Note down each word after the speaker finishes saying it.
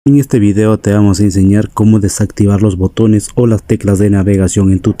En este video te vamos a enseñar cómo desactivar los botones o las teclas de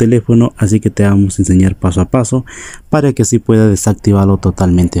navegación en tu teléfono, así que te vamos a enseñar paso a paso para que así puedas desactivarlo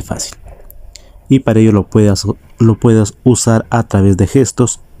totalmente fácil. Y para ello lo puedas usar a través de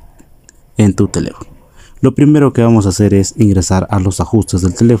gestos en tu teléfono. Lo primero que vamos a hacer es ingresar a los ajustes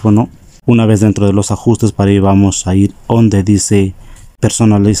del teléfono. Una vez dentro de los ajustes, para ello vamos a ir donde dice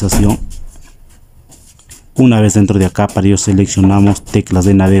personalización. Una vez dentro de acá, para ello seleccionamos teclas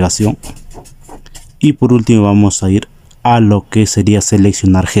de navegación y por último vamos a ir a lo que sería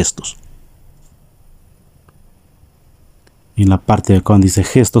seleccionar gestos. En la parte de acá donde dice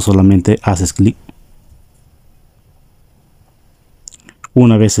gestos solamente haces clic.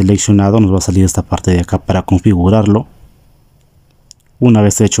 Una vez seleccionado nos va a salir esta parte de acá para configurarlo. Una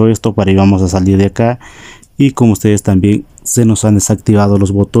vez hecho esto, para ello vamos a salir de acá y como ustedes también se nos han desactivado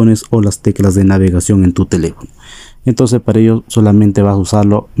los botones o las teclas de navegación en tu teléfono. Entonces para ello solamente vas a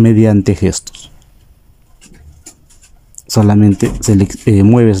usarlo mediante gestos. Solamente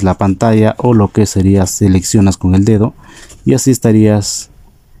mueves la pantalla o lo que sería seleccionas con el dedo y así estarías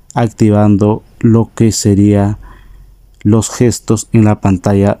activando lo que sería los gestos en la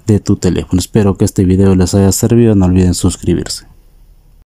pantalla de tu teléfono. Espero que este video les haya servido. No olviden suscribirse.